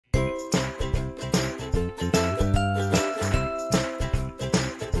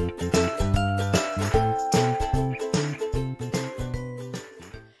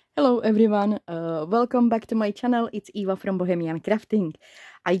everyone, welcome back to my channel. It's Eva from Bohemian Crafting.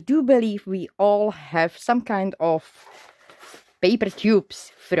 I do believe we all have some kind of paper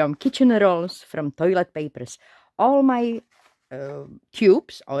tubes, from kitchen rolls, from toilet papers. All my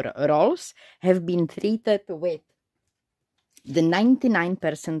tubes or rolls have been treated with the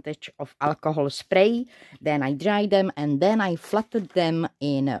 99% of alcohol spray. Then I dry them and then I flattened them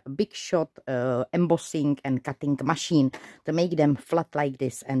in a big shot embossing and cutting machine to make them flat like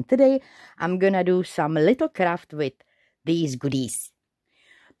this. And today I'm gonna do some little craft with these goodies.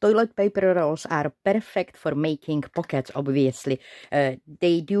 Toilet paper rolls are perfect for making pockets, obviously.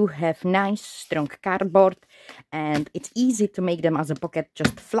 They do have nice strong cardboard and it's easy to make them as a pocket.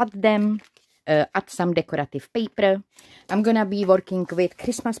 Just flat them, add some decorative paper. I'm gonna be working with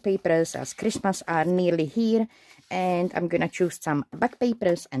Christmas papers as Christmas are nearly here, and I'm gonna choose some back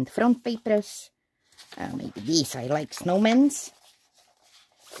papers and front papers. Maybe these, I like snowmen's.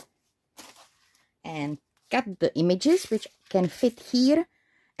 And cut the images which can fit here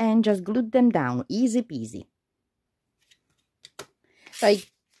and just glue them down, easy peasy. So I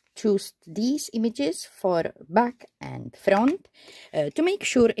choose these images for back and front. To make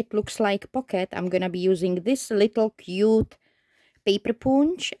sure it looks like pocket, I'm gonna be using this little cute paper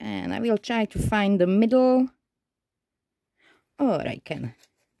punch, and I will try to find the middle, or I can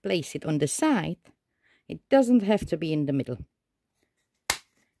place it on the side. It doesn't have to be in the middle.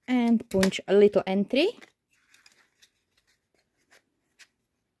 And punch a little entry.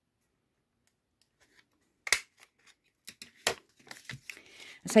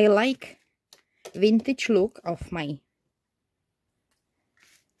 As I like vintage look of my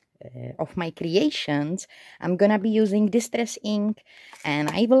creations, I'm gonna be using distress ink,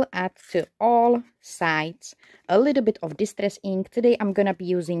 and I will add to all sides a little bit of distress ink. Today I'm gonna be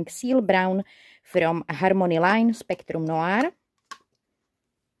using Seal Brown from Harmony line Spectrum Noir,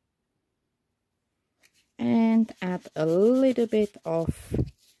 and add a little bit of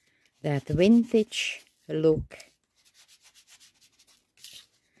that vintage look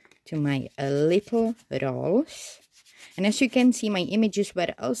to my little rolls. And as you can see, my images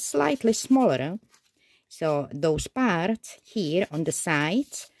were slightly smaller, so those parts here on the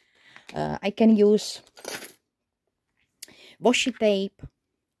sides I can use washi tape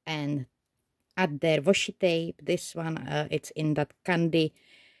and add there washi tape. This one it's in that candy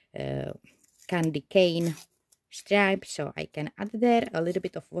cane stripe, so I can add there a little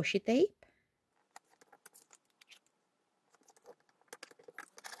bit of washi tape.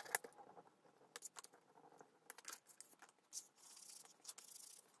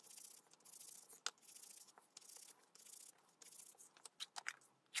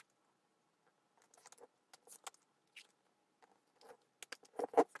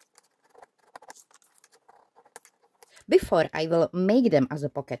 Before I will make them as a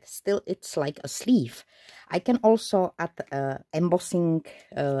pocket, still it's like a sleeve. I can also add embossing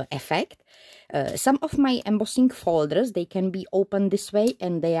effect. Some of my embossing folders, they can be opened this way,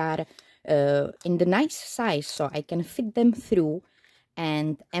 and they are in the nice size, so I can fit them through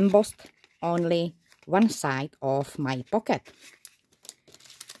and emboss only one side of my pocket.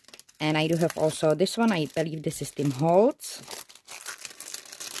 And I do have also this one. I believe this is Tim Holtz.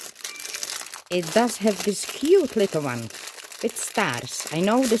 It does have this cute little one with stars. I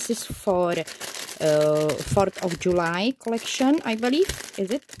know this is for 4th of July collection, I believe.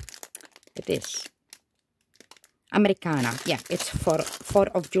 Is it? It is. Americana. Yeah, it's for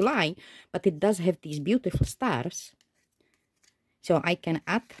 4th of July, but it does have these beautiful stars. So I can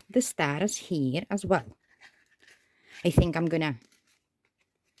add the stars here as well. I think I'm gonna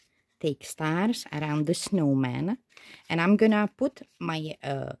take stars around the snowman, and I'm gonna put my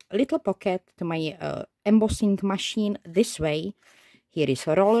little pocket to my embossing machine this way. Here is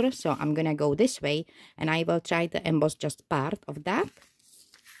a roller, so I'm gonna go this way, and I will try to emboss just part of that.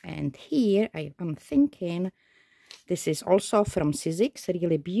 And here I am thinking this is also from Sizzix,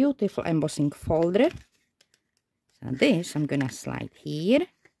 really beautiful embossing folder. So this I'm gonna slide here,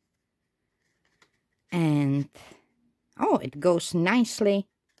 and oh, it goes nicely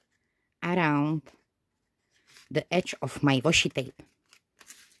around the edge of my washi tape.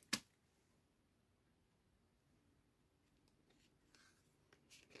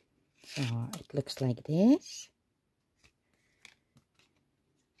 So it looks like this.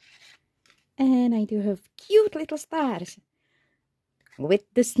 And I do have cute little stars with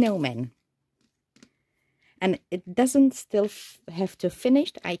the snowman. And it doesn't still have to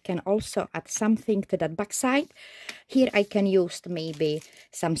finish. I can also add something to that back side. Here I can use maybe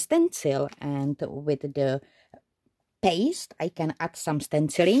some stencil, and with the paste I can add some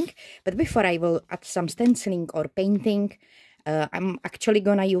stenciling. But before I will add some stenciling or painting, I'm actually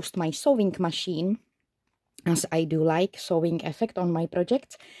gonna use my sewing machine, as I do like sewing effect on my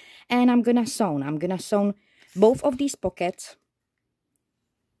project, and I'm gonna sew both of these pockets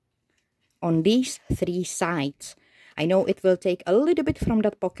on these 3 sides. I know it will take a little bit from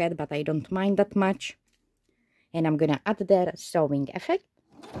that pocket, but I don't mind that much. And I'm gonna add their sewing effect.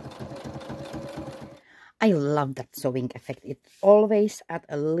 I love that sewing effect. It always adds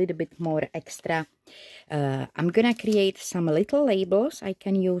a little bit more extra. I'm gonna create some little labels. I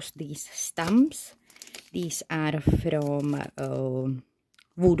can use these stamps. These are from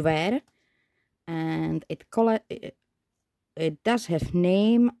Woodware, and it does have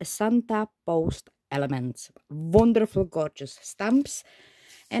name Santa Post Elements. Wonderful, gorgeous stamps.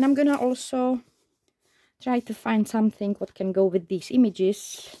 And I'm gonna also try to find something what can go with these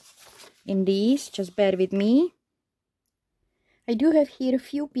images in these. Just bear with me. I do have here a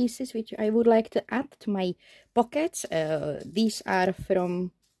few pieces which I would like to add to my pockets. These are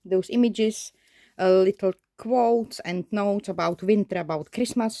from those images, little quotes and notes about winter, about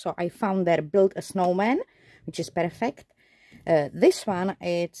Christmas. So I found there Build a Snowman, which is perfect. This one,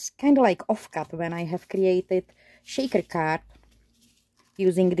 it's kind of like off-cut when I have created shaker card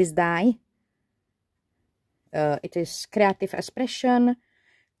using this die. It is Creative Expression,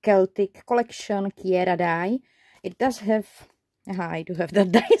 Celtic Collection, Kiera die. It does have, I do have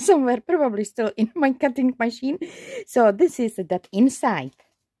that die somewhere, probably still in my cutting machine. So this is that inside,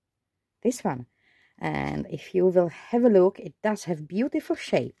 this one. And if you will have a look, it does have beautiful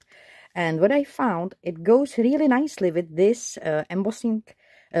shape. And what I found, it goes really nicely with this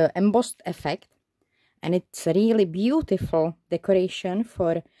embossed effect. And it's a really beautiful decoration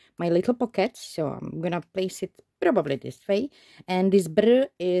for my little pockets. So I'm gonna place it probably this way. And this brr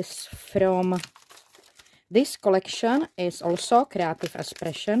is from this collection, is also Creative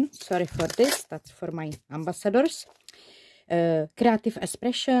Expression. Sorry for this, that's for my ambassadors. Creative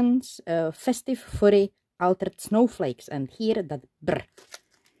Expressions, Festive Furry Altered Snowflakes. And here that brr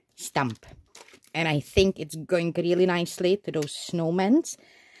stamp. And I think it's going really nicely to those snowmen.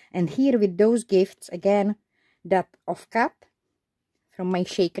 And here with those gifts, again, that off-cut from my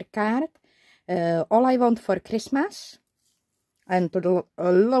shaker card. All I want for Christmas. And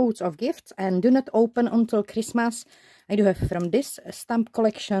loads of gifts. And do not open until Christmas. I do have from this stamp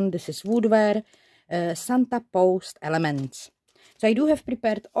collection. This is Woodware. Santa Post Elements. So I do have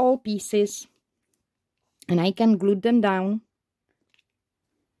prepared all pieces. And I can glue them down.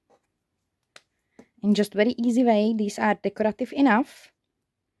 In just very easy way. These are decorative enough.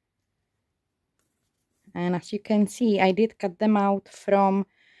 And as you can see, I did cut them out from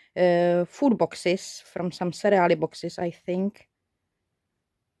food boxes, from some cereal boxes, I think.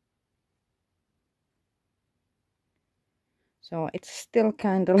 So it's still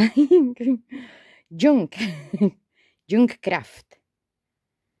kind of like junk, junk craft.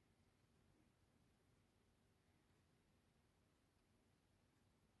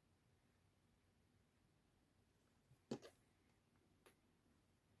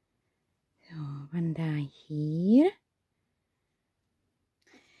 So one die here.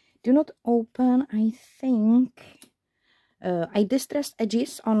 Do not open, I think. I distressed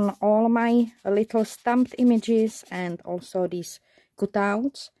edges on all my little stamped images and also these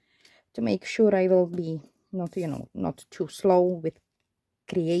cutouts to make sure I will be not, not too slow with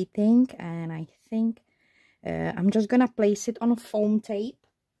creating. And I think I'm just gonna place it on a foam tape.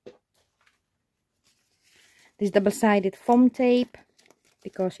 This double-sided foam tape,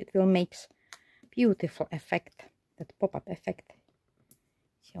 because it will make beautiful effect, that pop-up effect.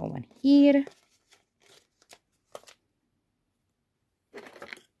 So one here.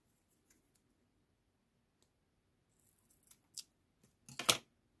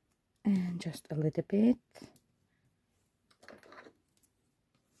 And just a little bit.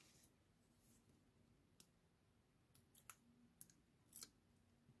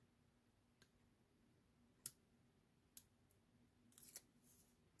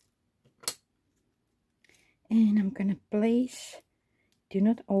 And I'm gonna place do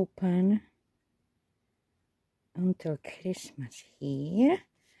not open until Christmas here.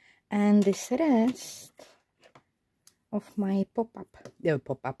 And this rest of my pop-up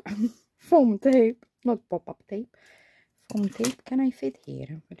foam tape, not pop-up tape, foam tape. Can I fit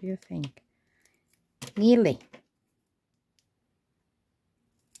here? What do you think? Nearly.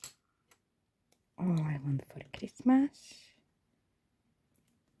 All I want for Christmas.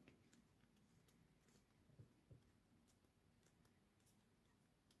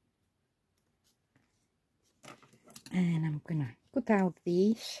 And I'm gonna cut out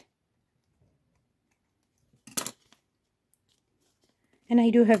these. And I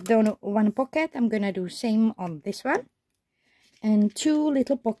do have done one pocket. I'm gonna do same on this one. And 2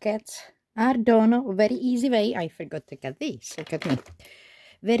 little pockets are done. Very easy way. I forgot to cut these. Look at me.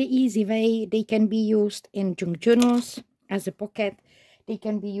 Very easy way. They can be used in junk journals as a pocket. They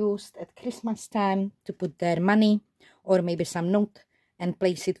can be used at Christmas time to put their money or maybe some note and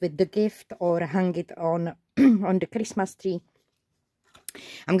place it with the gift or hang it on on the Christmas tree.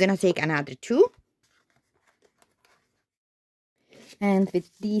 I'm gonna take another 2. And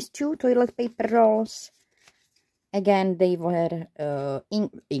with these 2 toilet paper rolls, again, they were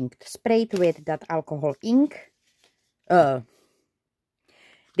inked, sprayed with that alcohol ink.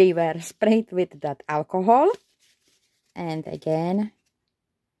 They were sprayed with that alcohol. And again,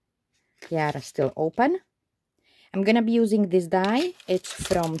 they are still open. I'm gonna be using this die. It's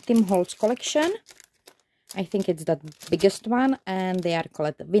from Tim Holtz collection. I think it's the biggest one, and they are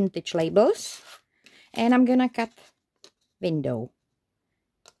called vintage labels. And I'm gonna cut window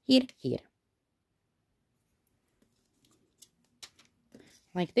here.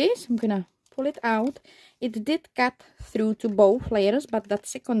 Like this. I'm gonna pull it out. It did cut through to both layers, but that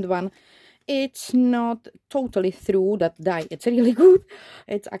second one, it's not totally through that die. It's really good.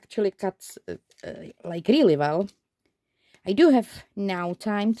 It actually cuts like really well. I do have now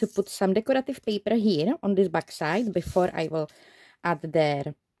time to put some decorative paper here on this back side before I will add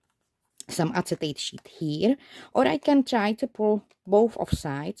there some acetate sheet here, or I can try to pull both off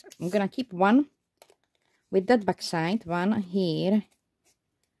sides. I'm gonna keep one with that back side, one here.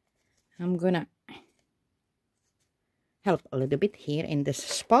 I'm gonna help a little bit here in this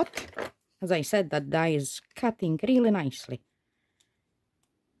spot. As I said, that die is cutting really nicely.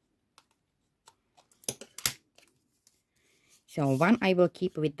 So one I will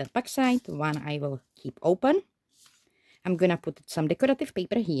keep with the back side, one I will keep open. I'm gonna put some decorative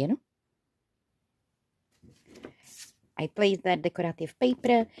paper here. I placed that decorative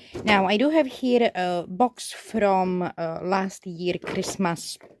paper. Now I do have here a box from last year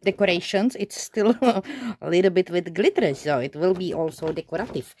Christmas decorations. It's still a little bit with glitter, so it will be also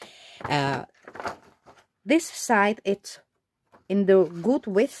decorative. This side, it's in the good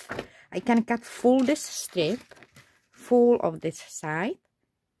width. I can cut full this strip, full of this side.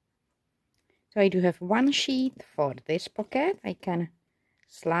 So I do have one sheet for this pocket. I can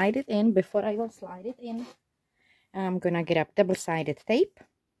slide it in. Before I will slide it in, I'm gonna get up double-sided tape.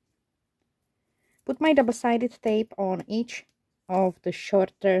 Put my double-sided tape on each of the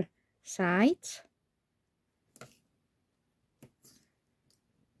shorter sides.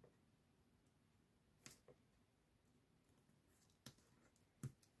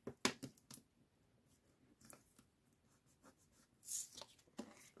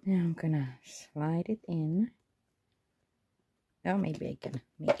 Now I'm gonna slide it in. Oh, maybe I can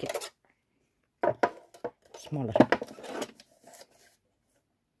make it smaller.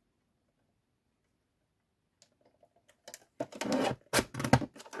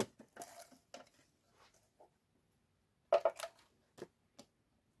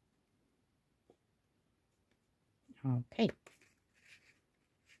 Okay.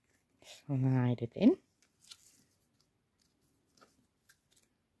 Slide it in.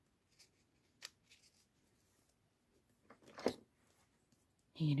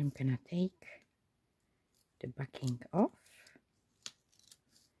 Here I'm gonna take the backing off,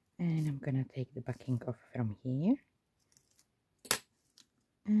 and I'm gonna take the backing off from here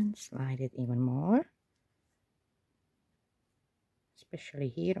and slide it even more, especially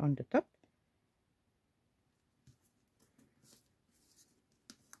here on the top.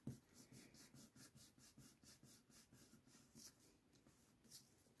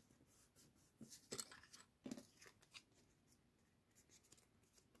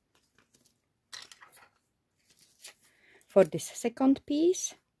 For this second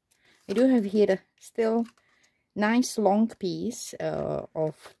piece, I do have here still nice long piece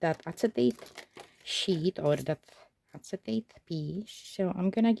of that acetate sheet or that acetate piece. So I'm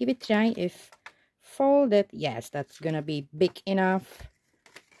gonna give it a try. If folded, yes, that's gonna be big enough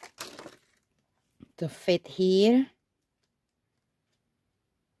to fit here.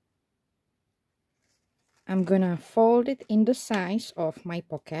 I'm gonna fold it in the size of my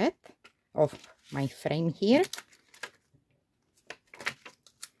pocket, of my frame here.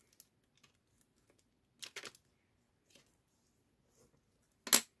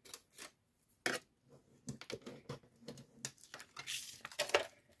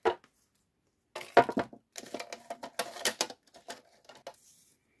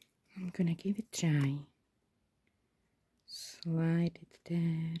 I'm gonna give it a try. Slide it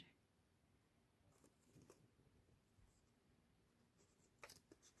there.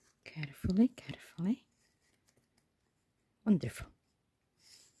 Carefully, carefully. Wonderful.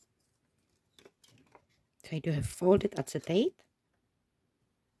 So I do have folded acetate.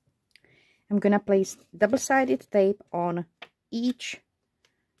 I'm gonna place double-sided tape on each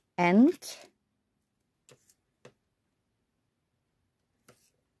end.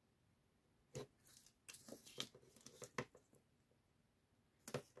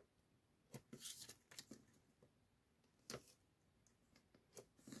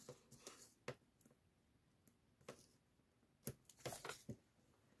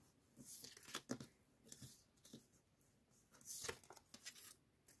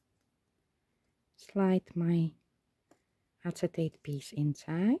 Slide my acetate piece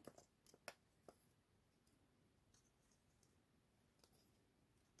inside.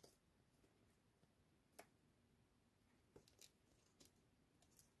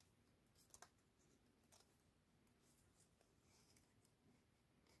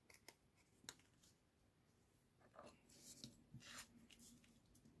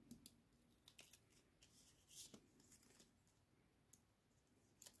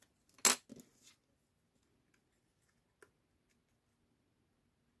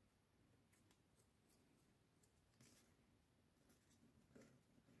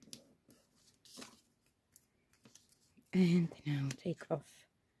 And now take off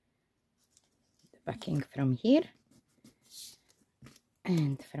the backing from here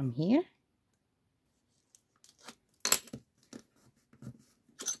and from here.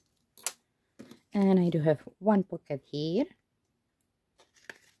 And I do have one pocket here.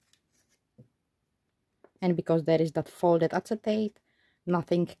 And because there is that folded acetate,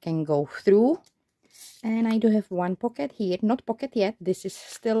 nothing can go through. And I do have one pocket here, not pocket yet, this is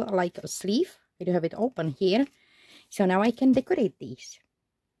still like a sleeve. I do have it open here. So now I can decorate these.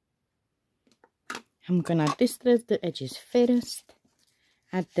 I'm gonna distress the edges first,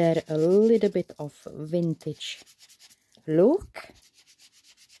 add there a little bit of vintage look.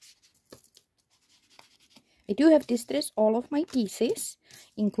 I do have distress all of my pieces,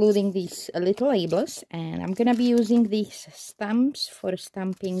 including these little labels, and I'm gonna be using these stamps for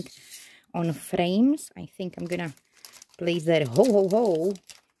stamping on frames. I think I'm gonna place there ho ho ho.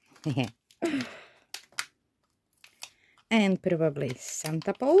 And probably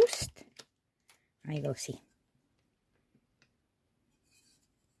Santa post. I will see.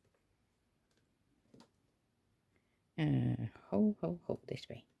 Ho ho ho this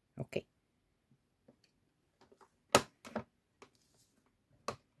way. Okay.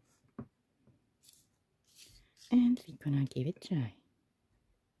 And we're gonna give it a try.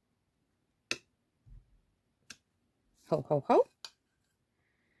 Ho ho ho.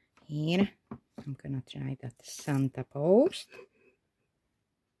 Here I'm gonna try that Santa post.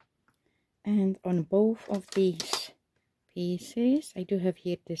 And on both of these pieces I do have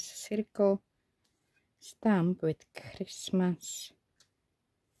here this circle stamp with Christmas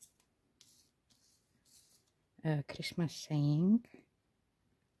saying.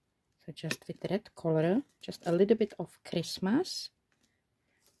 So just with red color, just a little bit of Christmas.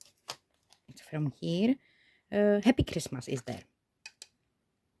 It's from here. Happy Christmas is there.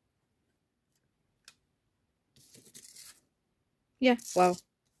 Yeah, well,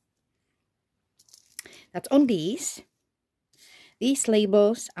 that's on these. These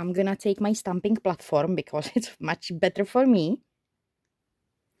labels, I'm gonna take my stamping platform because it's much better for me.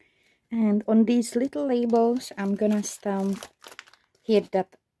 And on these little labels, I'm gonna stamp here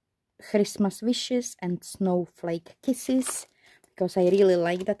that Christmas wishes and snowflake kisses, because I really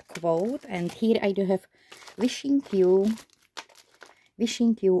like that quote. And here I do have wishing you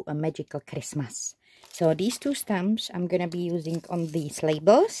a magical Christmas. So these two stamps I'm gonna be using on these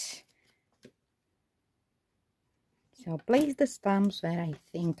labels. So place the stamps where I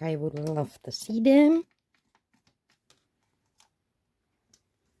think I would love to see them.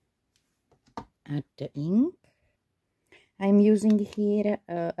 Add the ink. I'm using here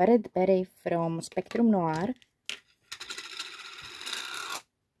a red berry from Spectrum Noir.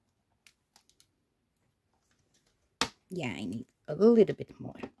 Yeah, I need a little bit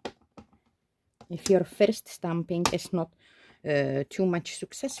more. If your first stamping is not too much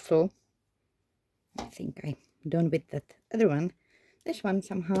successful, I think I'm done with that other one. This one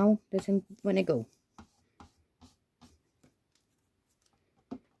somehow doesn't want to go.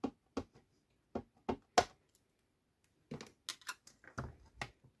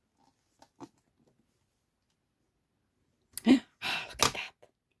 Look at that.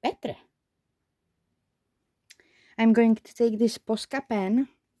 Better. I'm going to take this Posca pen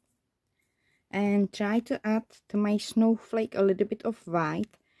and try to add to my snowflake a little bit of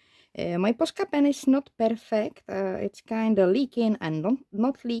white. My Posca pen is not perfect. It's kind of leaking and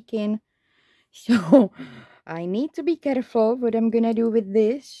not leaking. So I need to be careful what I'm gonna do with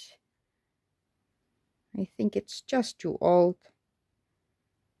this. I think it's just too old.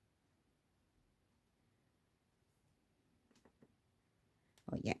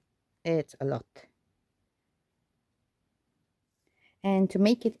 Oh yeah, it's a lot. And to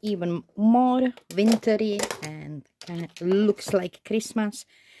make it even more wintry and kind of looks like Christmas,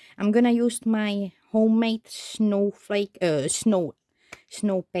 I'm gonna use my homemade snow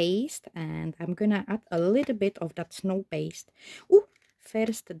paste, and I'm gonna add a little bit of that snow paste. Ooh,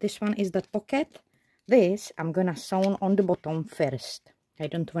 first, this one is the pocket. This I'm gonna sew on the bottom first. I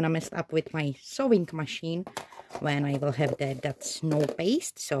don't wanna mess up with my sewing machine when I will have that snow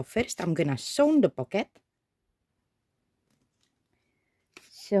paste. So first I'm gonna sew the pocket.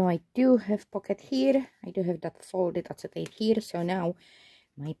 So I do have pocket here. I do have that folded acetate here. So now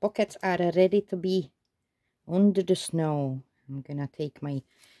my pockets are ready to be under the snow. I'm gonna take my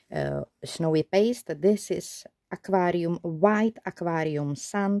snowy paste. This is white aquarium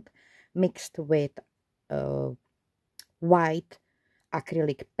sand mixed with white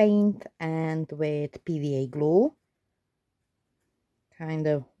acrylic paint and with PVA glue. Kind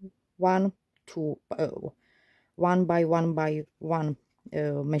of one by one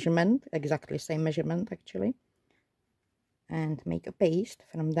measurement, exactly same measurement actually, and make a paste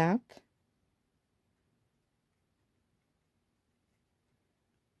from that.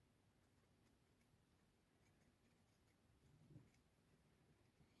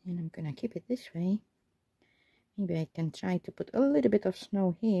 And I'm gonna keep it this way. Maybe I can try to put a little bit of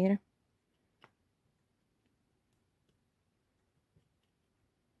snow here.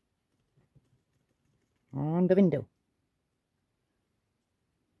 On the window.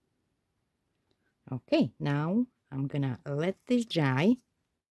 Okay, now I'm gonna let this dry.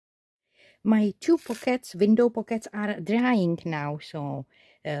 My two pockets, window pockets, are drying now, so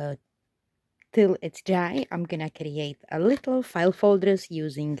till it's dry, I'm gonna create a little file folders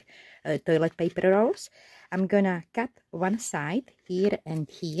using toilet paper rolls. I'm gonna cut one side here and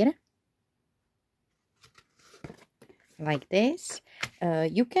here, like this.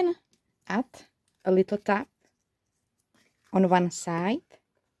 You can add a little tab on one side.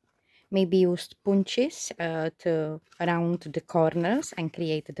 Maybe use punches to round the corners and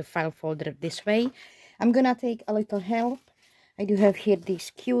create the file folder this way. I'm gonna take a little help. I do have here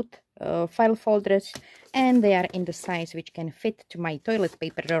these cute file folders, and they are in the size which can fit to my toilet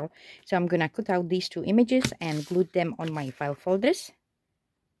paper roll. So I'm gonna cut out these two images and glue them on my file folders.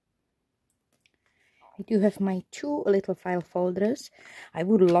 I do have my two little file folders. I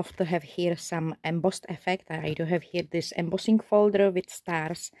would love to have here some embossed effect. I do have here this embossing folder with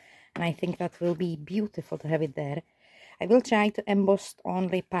stars, and I think that will be beautiful to have it there. I will try to emboss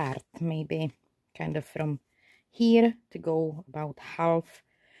only part, maybe kind of from here to go about half,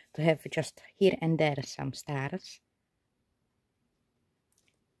 to have just here and there some stars.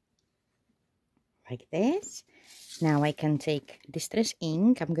 Like this. Now I can take distress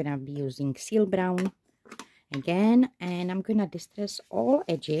ink. I'm gonna be using seal brown again, and I'm gonna distress all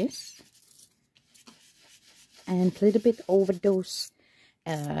edges and a little bit over those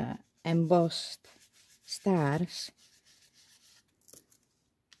embossed stars.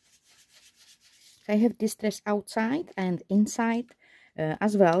 I have distress outside and inside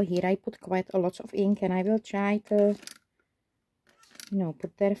as well. Here I put quite a lot of ink, and I will try to, you know,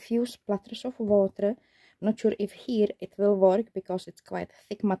 put there a few splatters of water. I'm not sure if here it will work because it's quite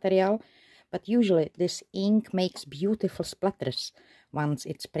thick material, but usually this ink makes beautiful splatters once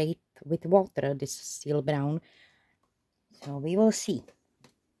it's sprayed with water, this seal brown. So we will see.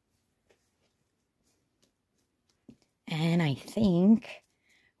 And I think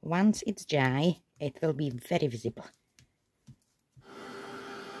once it's dry, it will be very visible.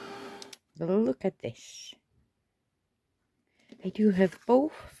 Look at this. I do have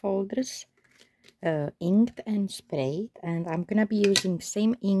both folders inked and sprayed, and I'm gonna be using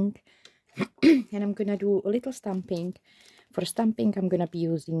same ink and I'm gonna do a little stamping. For stamping, I'm gonna be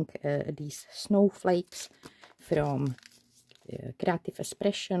using these snowflakes from the Creative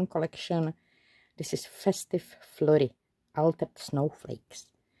Expression collection. This is Festive Flurry Altered Snowflakes.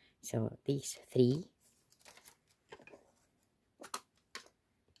 So these three,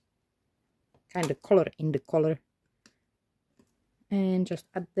 kind of color in the color, and just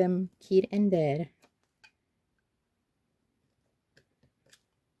add them here and there.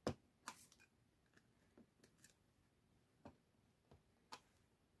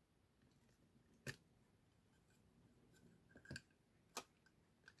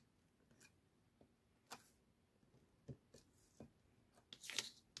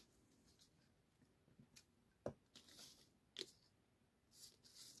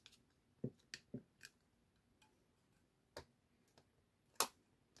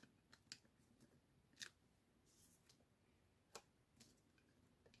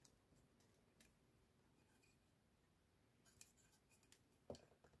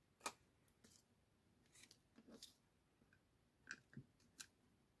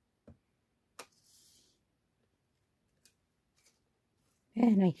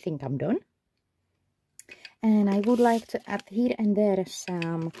 And I think I'm done. And I would like to add here and there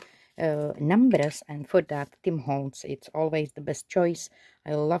some numbers, and for that Tim Holtz, it's always the best choice.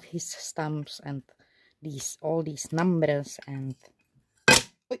 I love his stamps and all these numbers and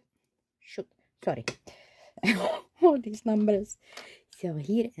sorry. All these numbers. So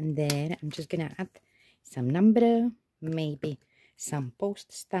here and there I'm just gonna add some number, maybe some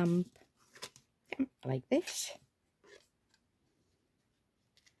post stamp, like this.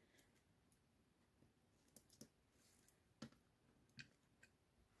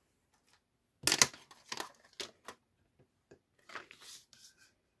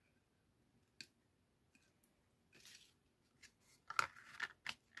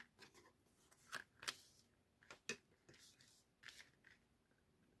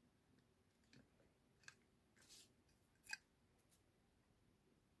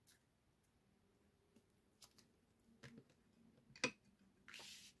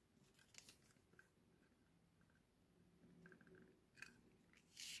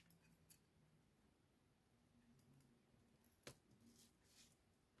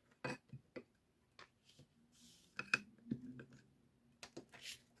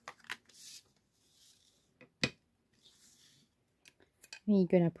 We're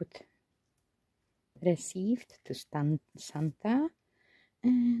gonna put received to Santa,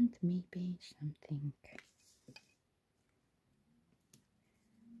 and maybe something.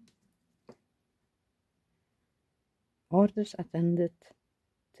 Orders attended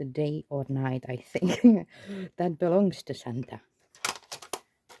today or night, I think. That belongs to Santa.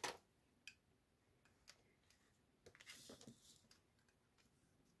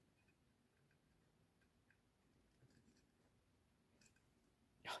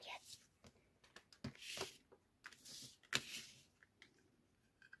 Oh, yes.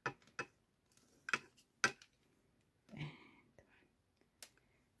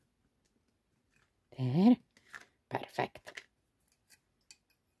 There. Perfect.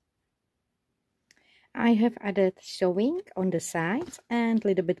 I have added sewing on the sides and a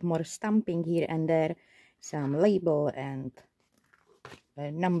little bit more stamping here and there, some label and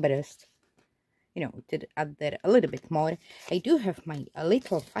numbers, you know, to add there a little bit more. I do have my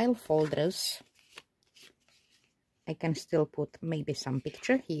little file folders. I can still put maybe some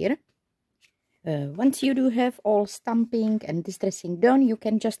picture here. Once you do have all stamping and distressing done, you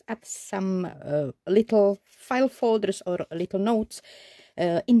can just add some little file folders or little notes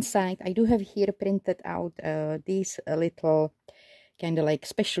inside. I do have here printed out these little kind of like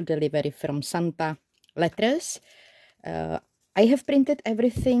special delivery from Santa letters. I have printed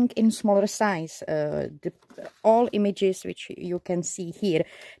everything in smaller size. All images which you can see here,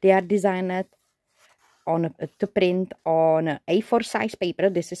 they are designed on to print on A4 size paper.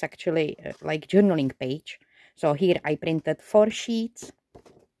 This is actually like journaling page. So here I printed 4 sheets,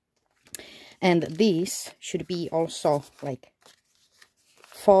 and these should be also like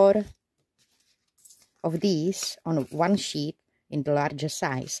 4 of these on one sheet in the larger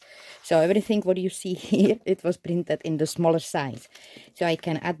size. So everything what you see here, it was printed in the smaller size. So I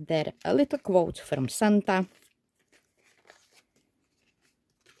can add there a little quote from Santa,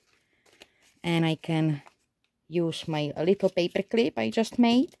 and I can use my little paper clip I just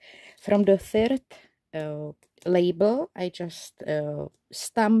made from the third label. I just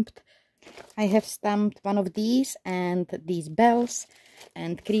stamped. I have stamped one of these and these bells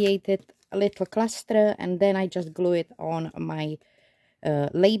and created a little cluster, and then I just glue it on my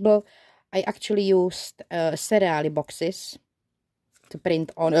label. I actually used cereal boxes to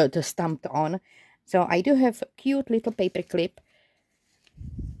print on, to stamp on. So I do have a cute little paper clip.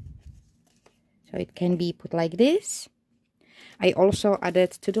 So it can be put like this. I also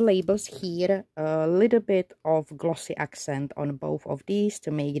added to the labels here a little bit of glossy accent on both of these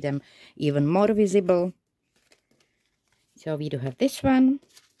to make them even more visible. So we do have this one.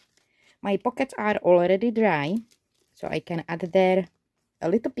 My pockets are already dry, so I can add there a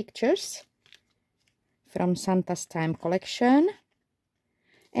little pictures from Santa's Time collection.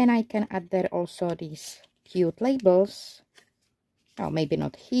 And I can add there also these cute labels. Oh, maybe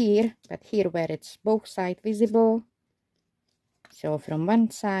not here, but here where it's both sides visible. So from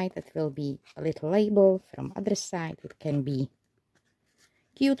one side it will be a little label, from other side it can be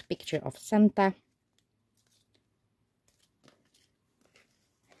cute picture of Santa.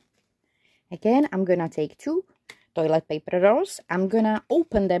 Again, I'm gonna take 2 toilet paper rolls. I'm gonna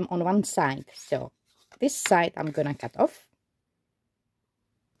open them on one side. So this side I'm gonna cut off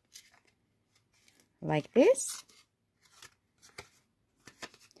like this.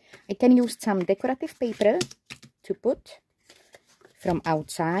 I can use some decorative paper to put from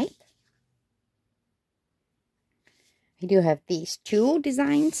outside. I do have these two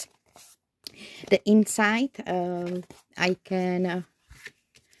designs. The inside I can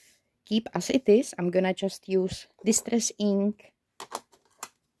keep as it is. I'm gonna just use Distress ink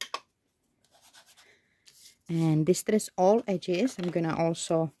and distress all edges. I'm gonna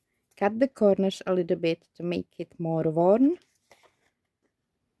also cut the corners a little bit to make it more worn.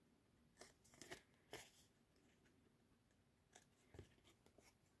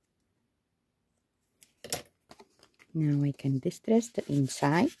 Now I can distress the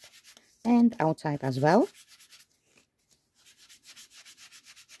inside and outside as well.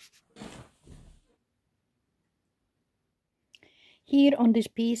 Here on this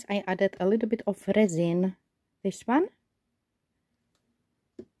piece I added a little bit of resin, this one,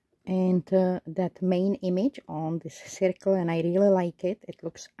 and that main image on this circle, and I really like it. It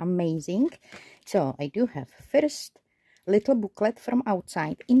looks amazing. So I do have first little booklet from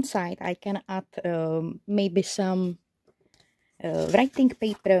outside. Inside I can add maybe some writing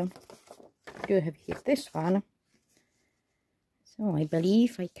paper. I do have here this one. So I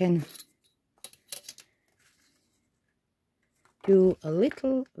believe I can do a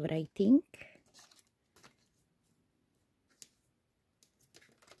little writing.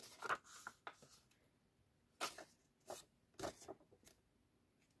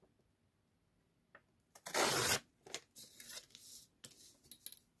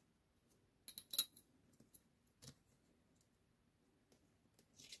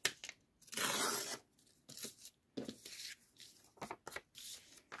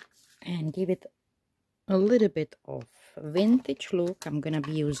 And give it a little bit of vintage look. I'm gonna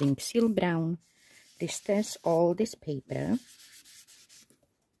be using seal brown. Distress all this paper.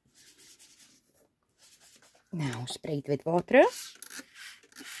 Now spray it with water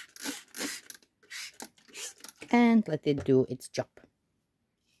and let it do its job.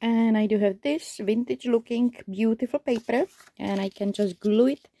 And I do have this vintage looking beautiful paper, and I can just glue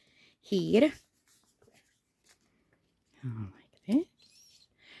it here like this.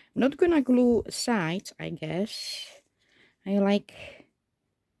 I'm not gonna glue sides, I guess. I like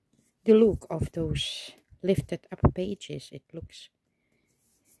the look of those lifted up pages. It looks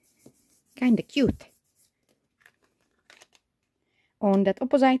kind of cute. On that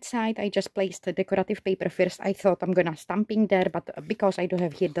opposite side, I just placed the decorative paper first. I thought I'm gonna stamping there, but because I do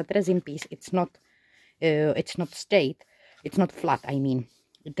have here that resin piece, it's not straight. It's not flat, I mean.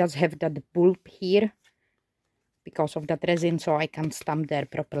 It does have that bulb here because of that resin, so I can stamp there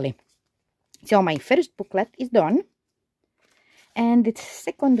properly. So my first booklet is done. And the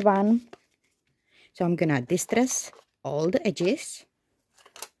second one, so I'm gonna distress all the edges.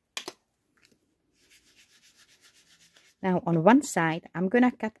 Now on one side, I'm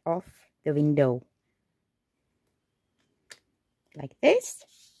gonna cut off the window like this.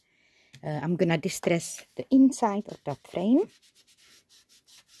 I'm gonna distress the inside of that frame.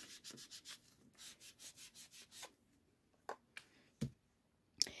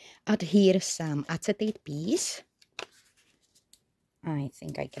 Add here some acetate piece. I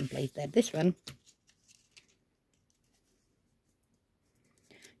think I can place there this one.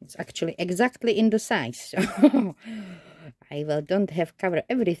 It's actually exactly in the size, so I don't have cover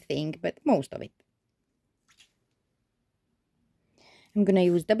everything, but most of it. I'm gonna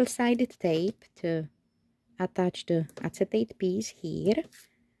use double-sided tape to attach the acetate piece here.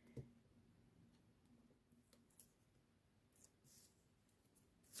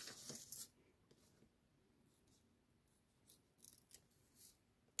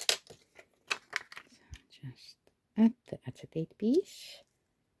 So just add the acetate piece.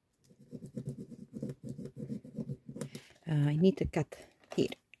 I need to cut here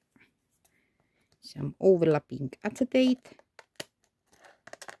some overlapping acetate.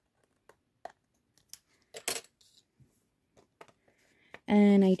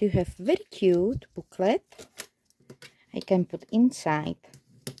 And I do have very cute booklet. I can put inside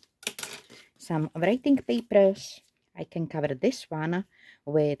some writing papers. I can cover this one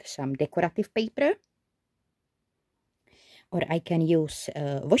with some decorative paper. Or I can use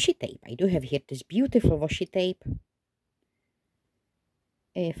washi tape. I do have here this beautiful washi tape.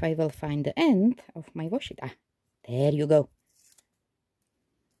 If I will find the end of my washi tape. There you go.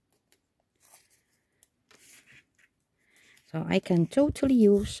 So I can totally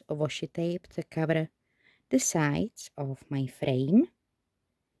use a washi tape to cover the sides of my frame.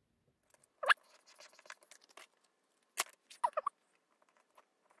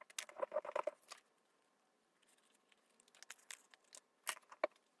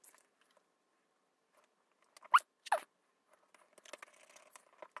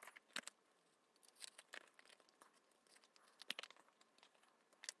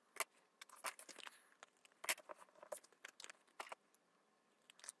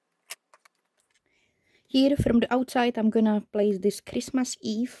 Here from the outside I'm gonna place this Christmas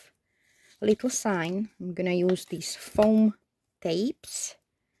Eve little sign. I'm gonna use these foam tapes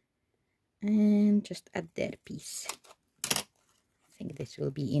and just add their piece. I think this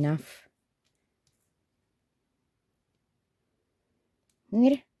will be enough.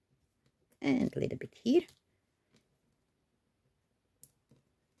 Here and a little bit here.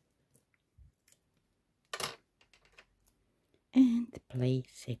 And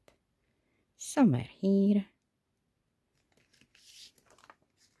place it somewhere here.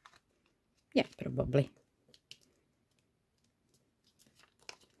 Yeah, probably.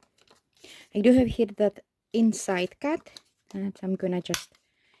 I do have here that inside cut, and I'm gonna just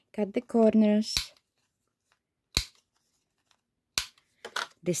cut the corners,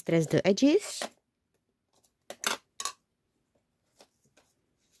 distress the edges,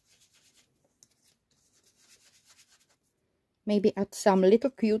 maybe add some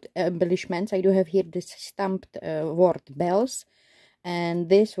little cute embellishments. I do have here this stamped word bells, and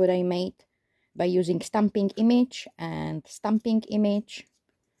this what I made by using stamping image and stamping image,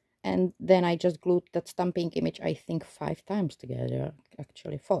 and then I just glued that stamping image I think 5 times together,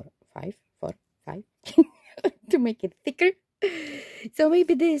 actually 4, 5 to make it thicker. So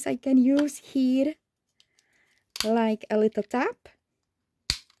maybe this I can use here like a little tap.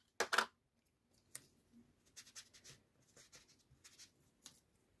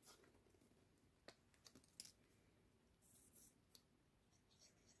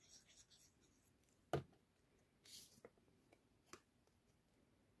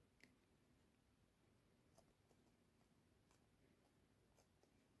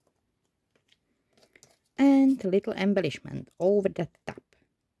 And a little embellishment over that top.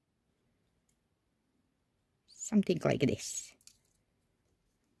 Something like this.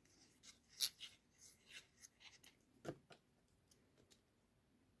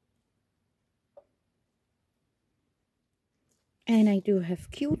 And I do have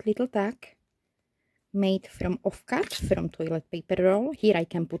cute little tag made from offcut from toilet paper roll. Here I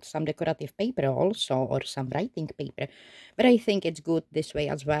can put some decorative paper also, or some writing paper, but I think it's good this way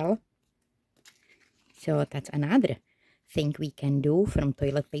as well. So that's another thing we can do from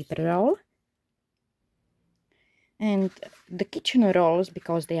toilet paper roll. And the kitchen rolls,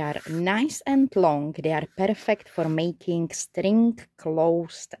 because they are nice and long, they are perfect for making string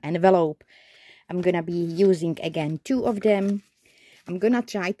closed envelope. I'm gonna be using again 2 of them. I'm gonna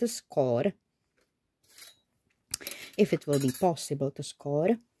try to score, if it will be possible to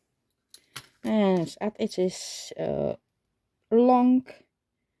score. And it is a long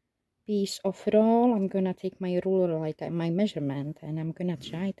piece of roll. I'm gonna take my ruler, like my measurement, and I'm gonna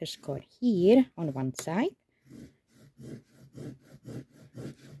try to score here on one side.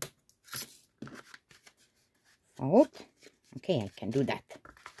 Fold. Okay, I can do that,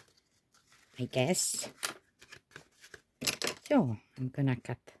 I guess. So I'm gonna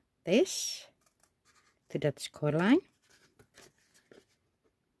cut this to that score line.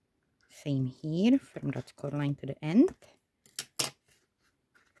 Same here, from that score line to the end.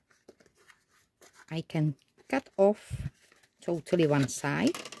 I can cut off totally one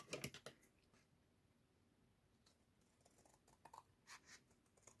side.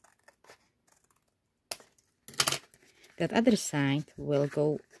 That other side will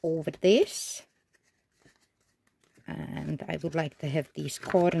go over this. And I would like to have these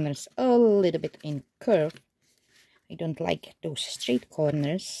corners a little bit in curve. I don't like those straight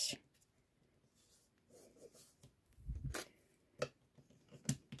corners.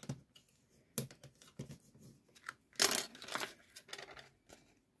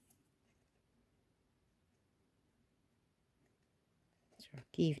 So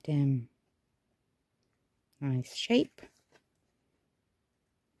give them nice shape.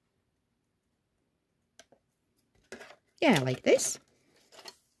 Yeah, like this.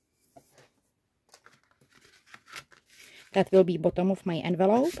 That will be bottom of my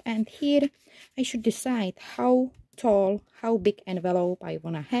envelope, and here I should decide how tall, how big envelope I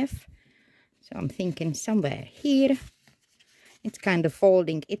wanna have. So I'm thinking somewhere here. It's kind of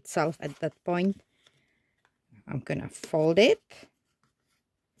folding itself at that point. I'm gonna fold it.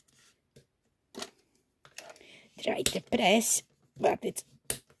 Try to press, but it's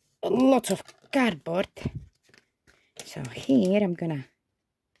a lot of cardboard. So here I'm gonna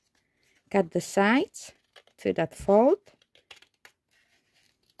cut the sides to that fold.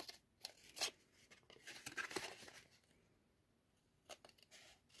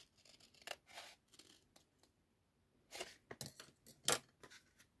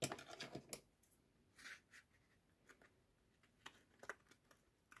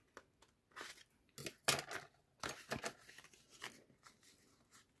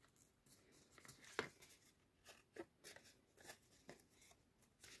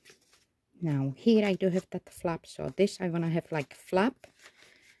 Now here I do have that flap, so this I want to have like flap.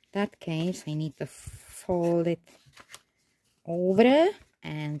 That case I need to fold it over,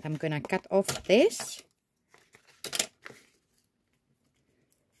 and I'm gonna cut off this.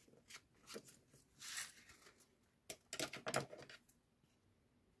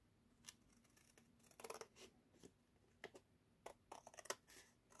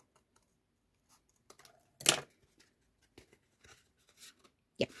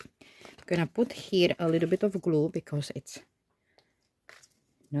 Yeah, I'm gonna put here a little bit of glue because it's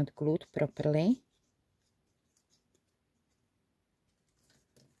not glued properly.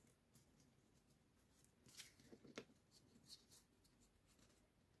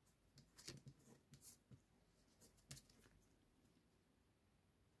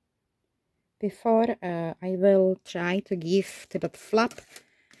 Before I will try to give to that flap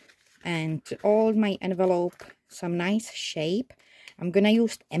and to all my envelope some nice shape, I'm gonna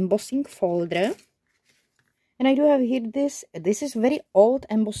use embossing folder. And I do have here this is very old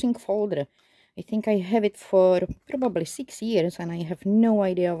embossing folder. I think I have it for probably 6 years, and I have no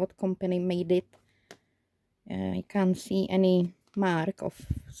idea what company made it. I can't see any mark of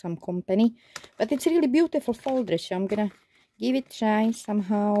some company, but it's a really beautiful folder, so I'm gonna give it a try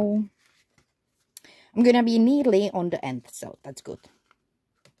somehow. I'm gonna be nearly on the end, so that's good.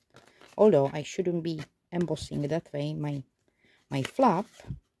 Although I shouldn't be embossing that way my flap.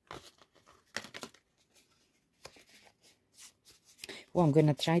 Well, I'm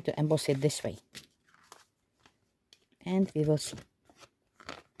gonna try to emboss it this way, and we will see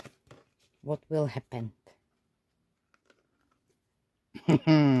what will happen.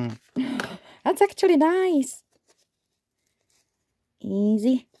 That's actually nice.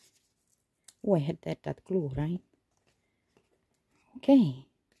 Easy. Oh, I had that glue, right? Okay.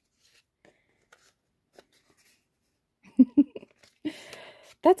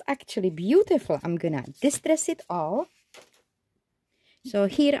 That's actually beautiful. I'm gonna distress it all. So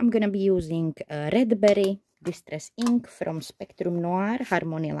here I'm gonna be using Red Berry Distress ink from Spectrum Noir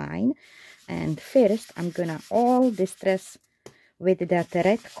Harmony line. And first I'm gonna all distress with that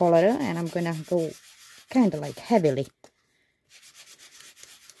red color, and I'm gonna go kind of like heavily.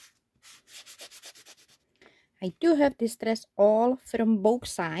 I do have distress all from both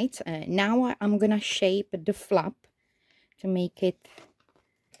sides. Now I'm gonna shape the flap to make it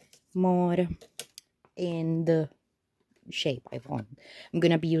more in the shape I want. I'm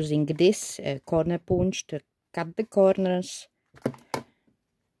gonna be using this corner punch to cut the corners.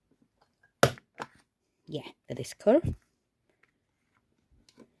 Yeah, that is curve.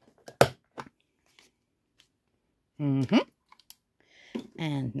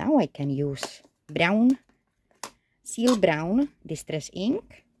 And now I can use brown, seal brown distress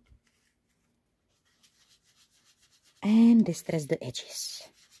ink and distress the edges.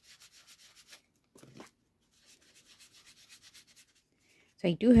 So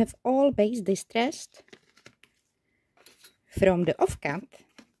I do have all base distressed. From the offcut,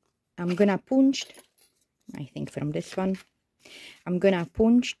 I'm gonna punch, I think from this one, I'm gonna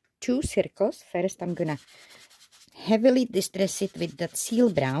punch 2 circles. First I'm gonna heavily distress it with that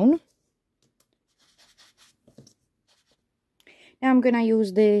seal brown. Now I'm gonna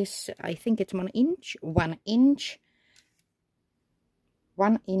use this, I think it's 1 inch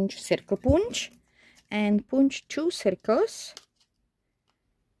circle punch, and punch 2 circles.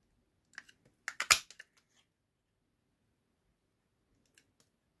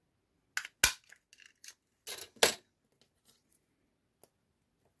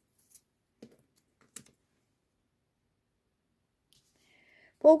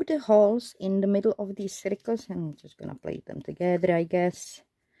 Poke the holes in the middle of these circles, and I'm just gonna plate them together, I guess,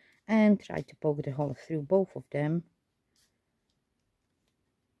 and try to poke the hole through both of them.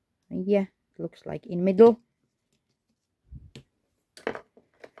 And yeah, it looks like in middle.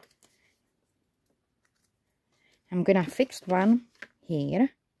 I'm gonna fix one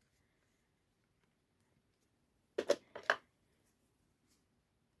here.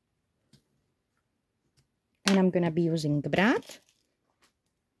 And I'm gonna be using the brad.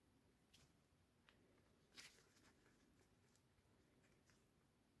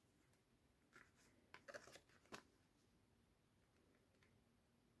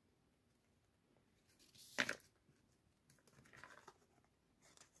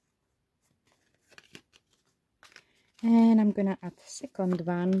 And I'm gonna add second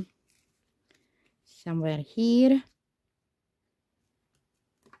one somewhere here.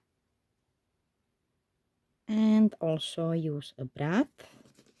 And also use a brad.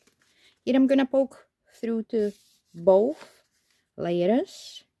 Here I'm gonna poke through to both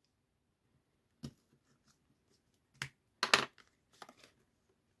layers.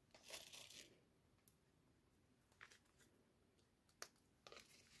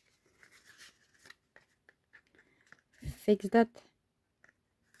 fix that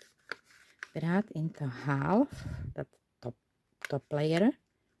brad into half, that top layer.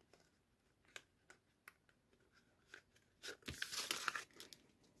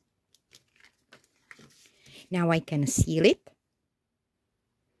 Now I can seal it.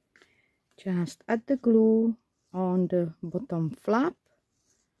 Just add the glue on the bottom flap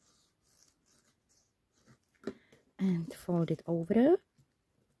and fold it over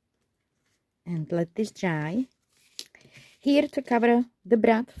and let this dry. Here, to cover the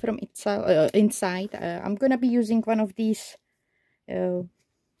brad from inside, I'm gonna be using one of these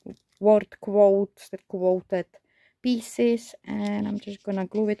word quotes, that quoted pieces, and I'm just gonna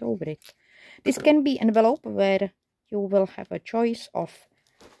glue it over it. This can be envelope where you will have a choice of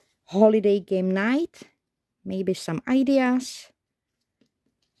holiday game night, maybe some ideas.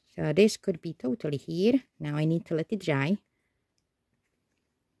 So this could be totally here. Now I need to let it dry.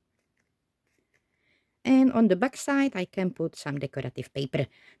 And on the back side I can put some decorative paper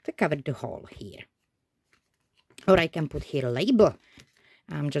to cover the hole here. Or I can put here a label.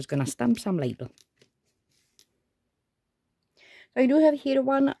 I'm just gonna stamp some label. So I do have here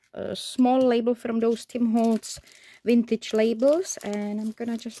one small label from those Tim Holtz vintage labels, and I'm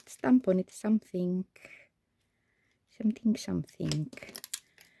gonna just stamp on it something.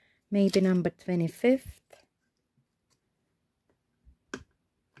 Maybe number 25th.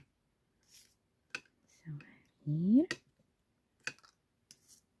 So here.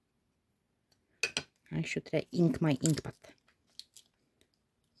 I should ink my ink pad.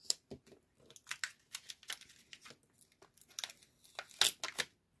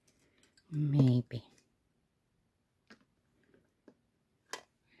 Maybe.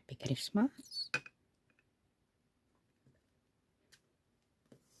 Happy Christmas.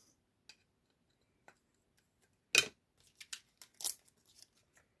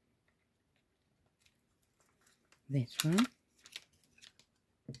 This one.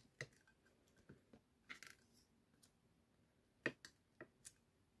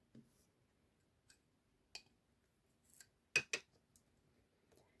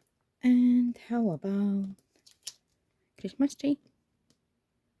 And how about Christmas tree?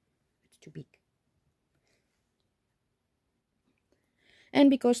 It's too big. And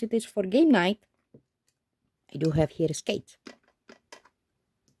because it is for game night, I do have here skates.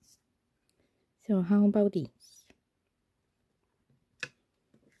 So how about these?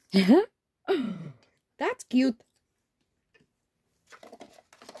 That's cute.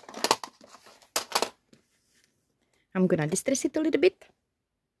 I'm gonna distress it a little bit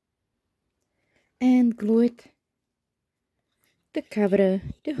and glue it to cover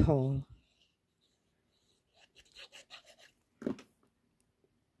the hole.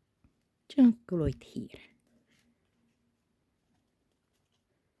 Just glue it here.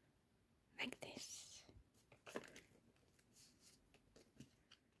 Like this.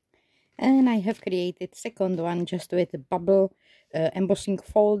 And I have created second one just with a bubble embossing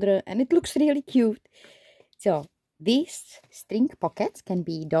folder, and it looks really cute. So these string pockets can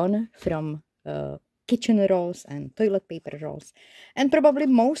be done from kitchen rolls and toilet paper rolls, and probably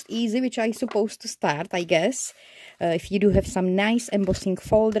most easy, which I supposed to start, I guess, if you do have some nice embossing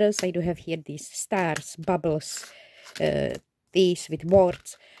folders. I do have here these stars, bubbles, these with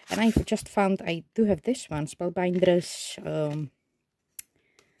words, and I just found I do have this one, Spellbinders.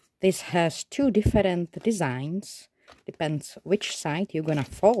 This has two different designs, depends which side you're gonna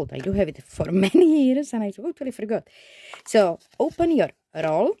fold. I do have it for many years and I totally forgot. So open your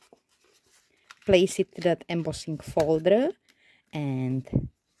roll, place it to that embossing folder and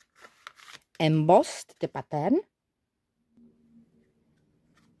emboss the pattern.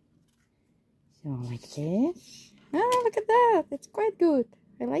 So like this. Oh, look at that, it's quite good.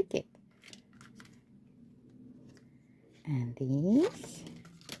 I like it. And these.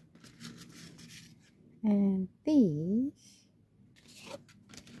 And these.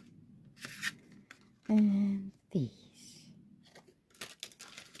 And these.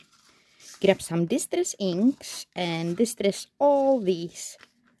 Grab some distress inks and distress all these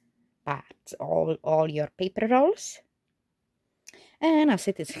parts, all your paper rolls. And as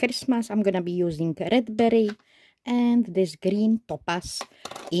it is Christmas, I'm gonna be using red berry and this green topaz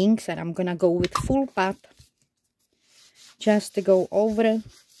inks, and I'm gonna go with full pad just to go over.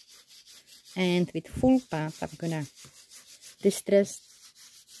 And with full pad, I'm gonna distress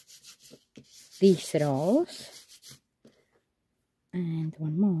these rolls. And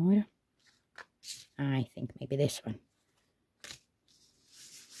one more. I think maybe this one.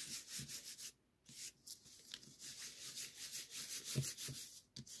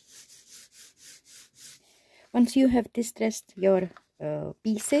 Once you have distressed your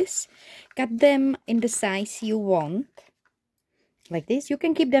pieces, cut them in the size you want. like this. You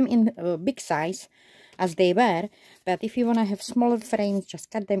can keep them in big size as they were, but if you want to have smaller frames,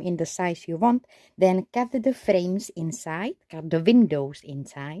 just cut them in the size you want. Then cut the frames inside, cut the windows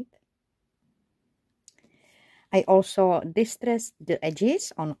inside. I also distressed the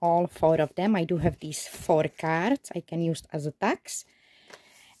edges on all 4 of them. I do have these 4 cards I can use as a tags.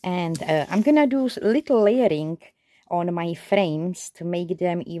 And I'm gonna do little layering on my frames to make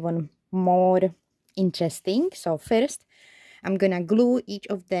them even more interesting. So first, I'm gonna glue each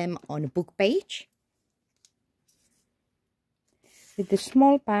of them on a book page, with the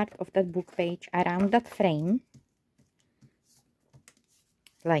small part of that book page around that frame,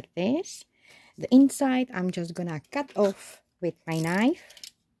 like this. The inside I'm just gonna cut off with my knife,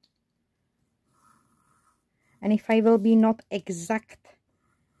 and if I will be not exact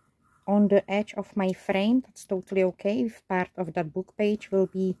on the edge of my frame, that's totally okay. If part of that book page will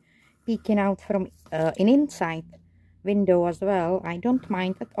be peeking out from an inside window as well, I don't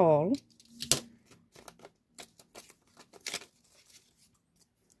mind at all.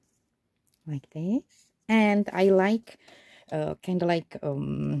 Like this. And I like kind of like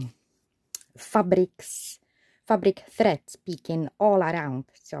fabric threads peeking all around,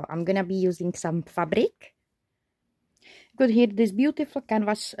 so I'm gonna be using some fabric. Good, here this beautiful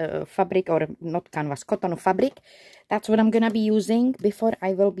canvas fabric, or not canvas, cotton fabric. That's what I'm gonna be using before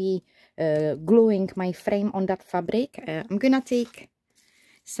I will be gluing my frame on that fabric. I'm gonna take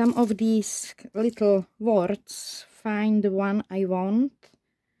some of these little warts, find the one I want.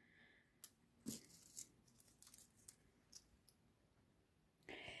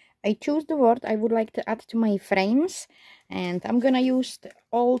 I choose the word I would like to add to my frames, and I'm gonna use the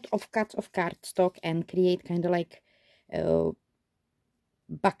old cuts of cardstock and create kind of like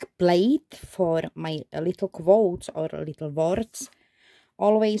back plate for my little quotes or little words.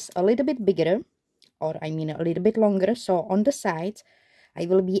 Always a little bit bigger, or I mean a little bit longer, so on the sides I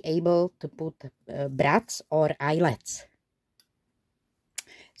will be able to put brats or eyelets.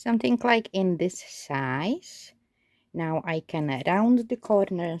 Something like in this size. Now I can round the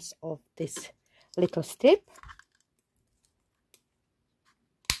corners of this little strip.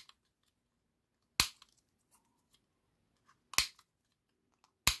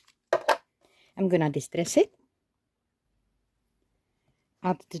 I'm gonna distress it.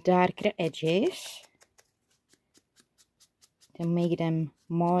 Add the darker edges to make them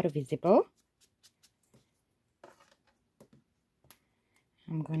more visible.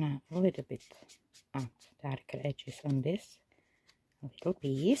 I'm gonna a little bit add darker edges on this little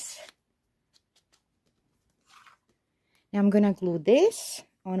piece. Now I'm gonna glue this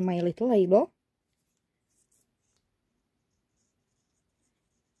on my little label.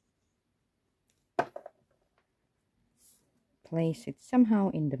 Place it somehow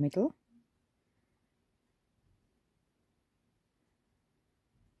in the middle.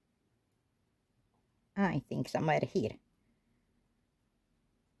 I think somewhere here.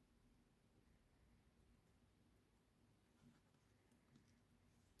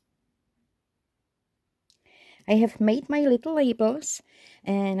 I have made my little labels,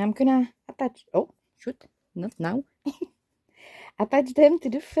 and I'm gonna attach, oh shoot, not now, attach them to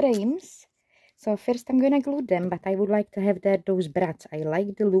the frames. So first I'm gonna glue them, but I would like to have those brats. I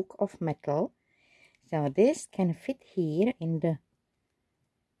like the look of metal. So this can fit here in the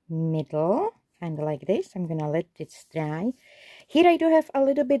middle, kind of like this. I'm gonna let this dry. Here I do have a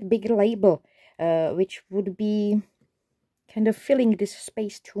little bit bigger label, which would be kind of filling this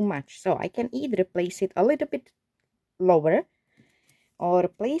space too much. So I can either place it a little bit lower, or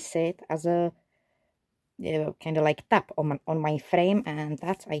place it as a kind of like tap on my frame, and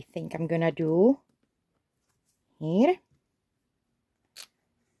that's I think I'm gonna do here.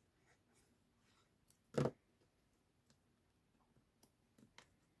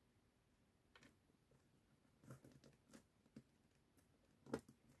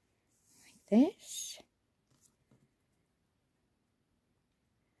 Like this.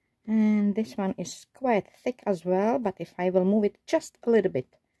 And this one is quite thick as well, but if I will move it just a little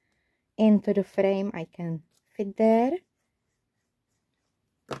bit into the frame, I can fit there.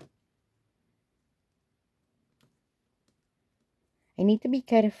 I need to be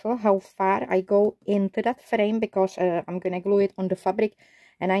careful how far I go into that frame, because I'm gonna glue it on the fabric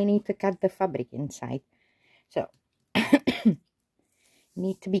and I need to cut the fabric inside. So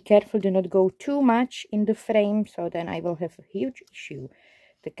need to be careful, do not go too much in the frame, so then I will have a huge issue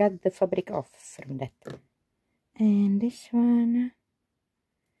to cut the fabric off from that. And this one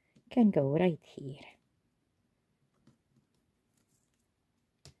can go right here.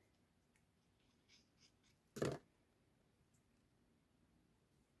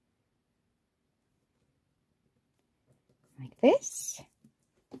 Like like this.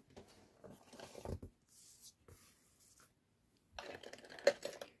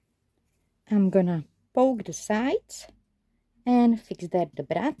 I'm gonna poke the sides and fix there the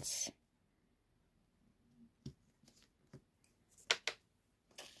brads.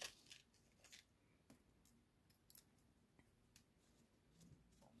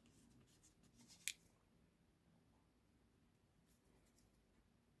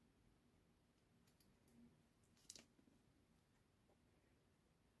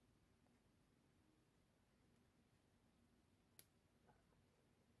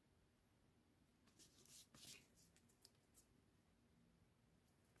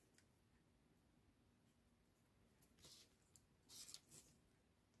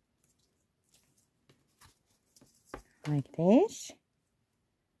 Like this.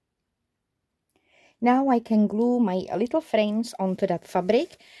 Now I can glue my little frames onto that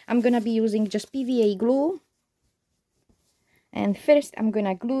fabric. I'm gonna be using just PVA glue. And first I'm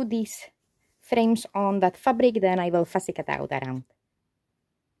gonna glue these frames on that fabric, then I will fussy cut out around.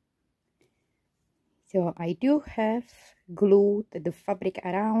 So I do have glued the fabric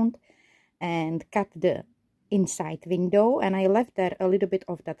around and cut the inside window, and I left there a little bit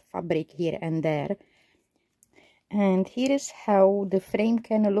of that fabric here and there. And here is how the frame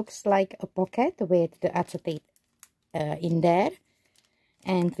kind of looks like a pocket with the acetate in there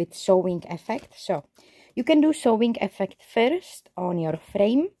and with sewing effect. So you can do sewing effect first on your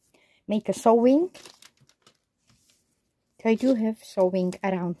frame, make a sewing. I do have sewing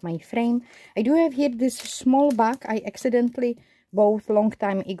around my frame. I do have here this small bag. I accidentally bought long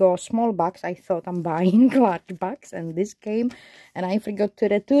time ago small bags. I thought I'm buying large bags, and this came and I forgot to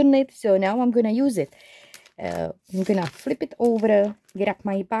return it, so now I'm gonna use it. I'm gonna flip it over, grab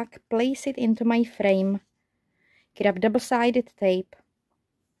my bag, place it into my frame, grab double-sided tape.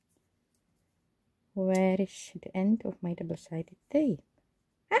 Where is the end of my double-sided tape?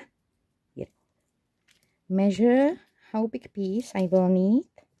 Ah, here. Measure how big piece I will need.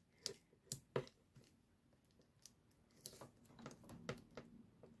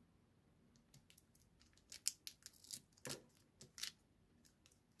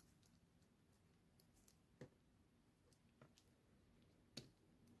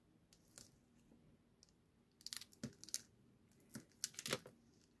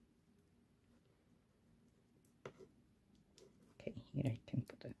 Okay, here I can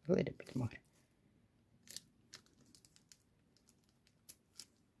put a little bit more.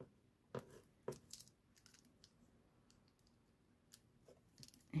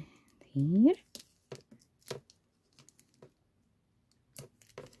 And here.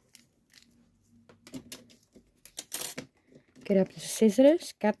 Grab the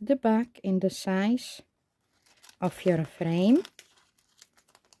scissors, cut the back in the size of your frame.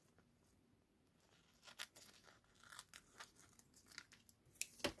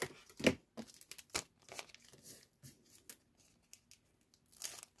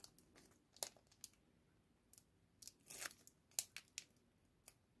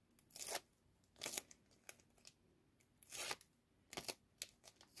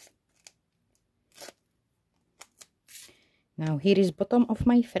 Now here is bottom of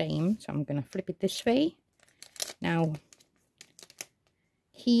my frame, so I'm gonna flip it this way. Now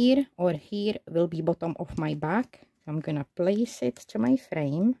here or here will be bottom of my back. I'm gonna place it to my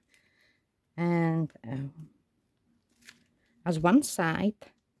frame, and as one side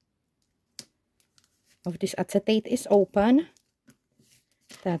of this acetate is open,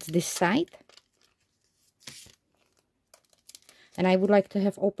 that's this side, and I would like to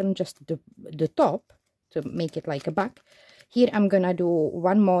have open just the top to make it like a back. Here I'm gonna do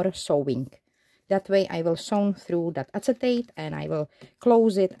one more sewing. That way I will sew through that acetate and I will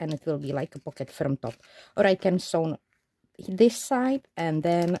close it, and it will be like a pocket from top. Or I can sew this side and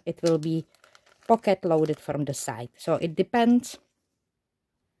then it will be pocket loaded from the side. So it depends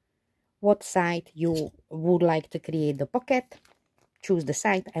what side you would like to create the pocket. Choose the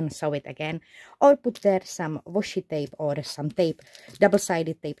side and sew it again, or put there some washi tape or some tape,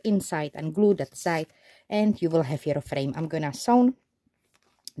 double-sided tape inside, and glue that side, and you will have your frame. I'm gonna sew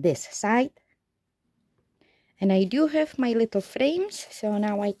this side, and I do have my little frames, so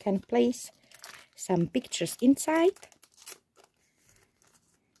now I can place some pictures inside.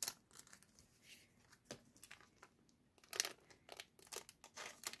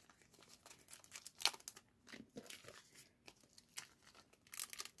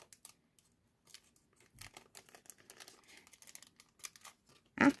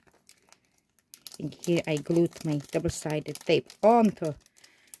 Here I glued my double-sided tape onto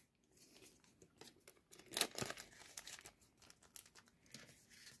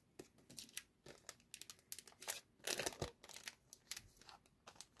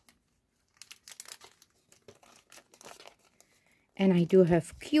And I do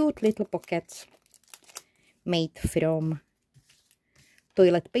have cute little pockets made from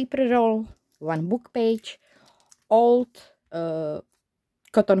toilet paper roll, one book page, old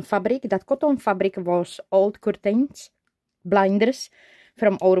cotton fabric. That cotton fabric was old curtains, blinders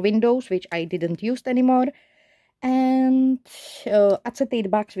from our windows, which I didn't use anymore, and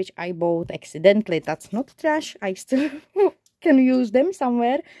acetate bags, which I bought accidentally. That's not trash. I still can use them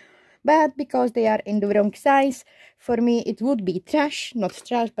somewhere, but because they are in the wrong size, for me it would be trash, not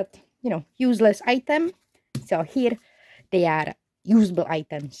trash, but you know, useless item. So here they are usable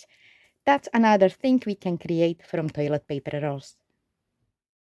items. That's another thing we can create from toilet paper rolls.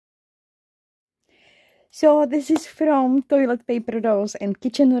 So this is from toilet paper rolls and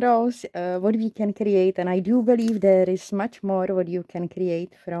kitchen rolls, what we can create. And I do believe there is much more what you can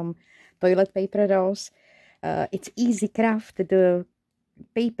create from toilet paper rolls. It's easy craft. The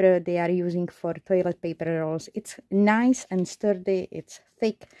paper they are using for toilet paper rolls, it's nice and sturdy, it's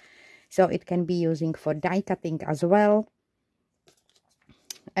thick, so it can be using for die cutting as well.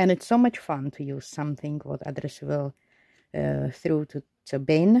 And it's so much fun to use something what others will throw to the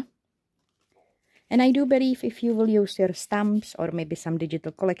bin. And I do believe if you will use your stamps or maybe some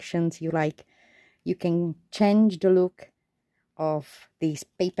digital collections you like, you can change the look of these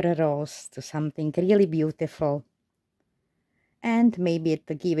paper rolls to something really beautiful. And maybe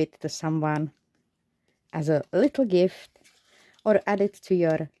to give it to someone as a little gift or add it to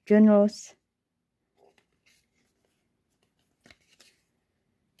your journals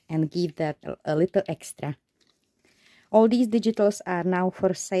and give that a little extra. All these digitals are now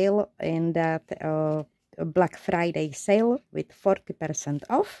for sale in that Black Friday sale with 40%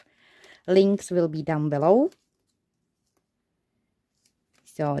 off. Links will be down below.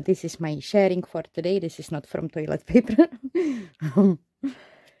 So this is my sharing for today. This is not from toilet paper.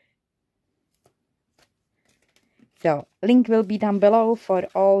 So link will be down below for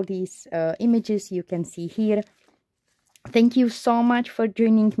all these images you can see here. Thank you so much for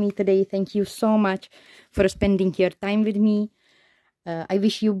joining me today. Thank you so much for spending your time with me. I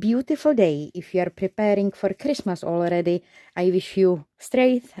wish you a beautiful day. If you are preparing for Christmas already, I wish you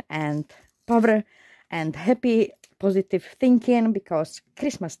strength and power and happy, positive thinking, because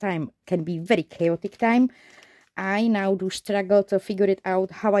Christmas time can be very chaotic time. I now do struggle to figure it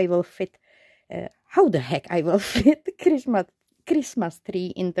out how I will fit, how the heck I will fit Christmas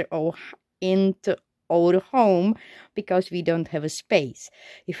tree into our home, because we don't have a space.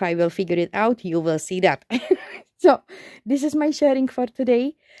 If I will figure it out, you will see that. So this is my sharing for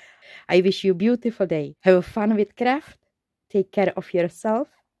today. I wish you a beautiful day. Have fun with craft. Take care of yourself,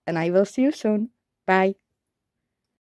 and I will see you soon. Bye.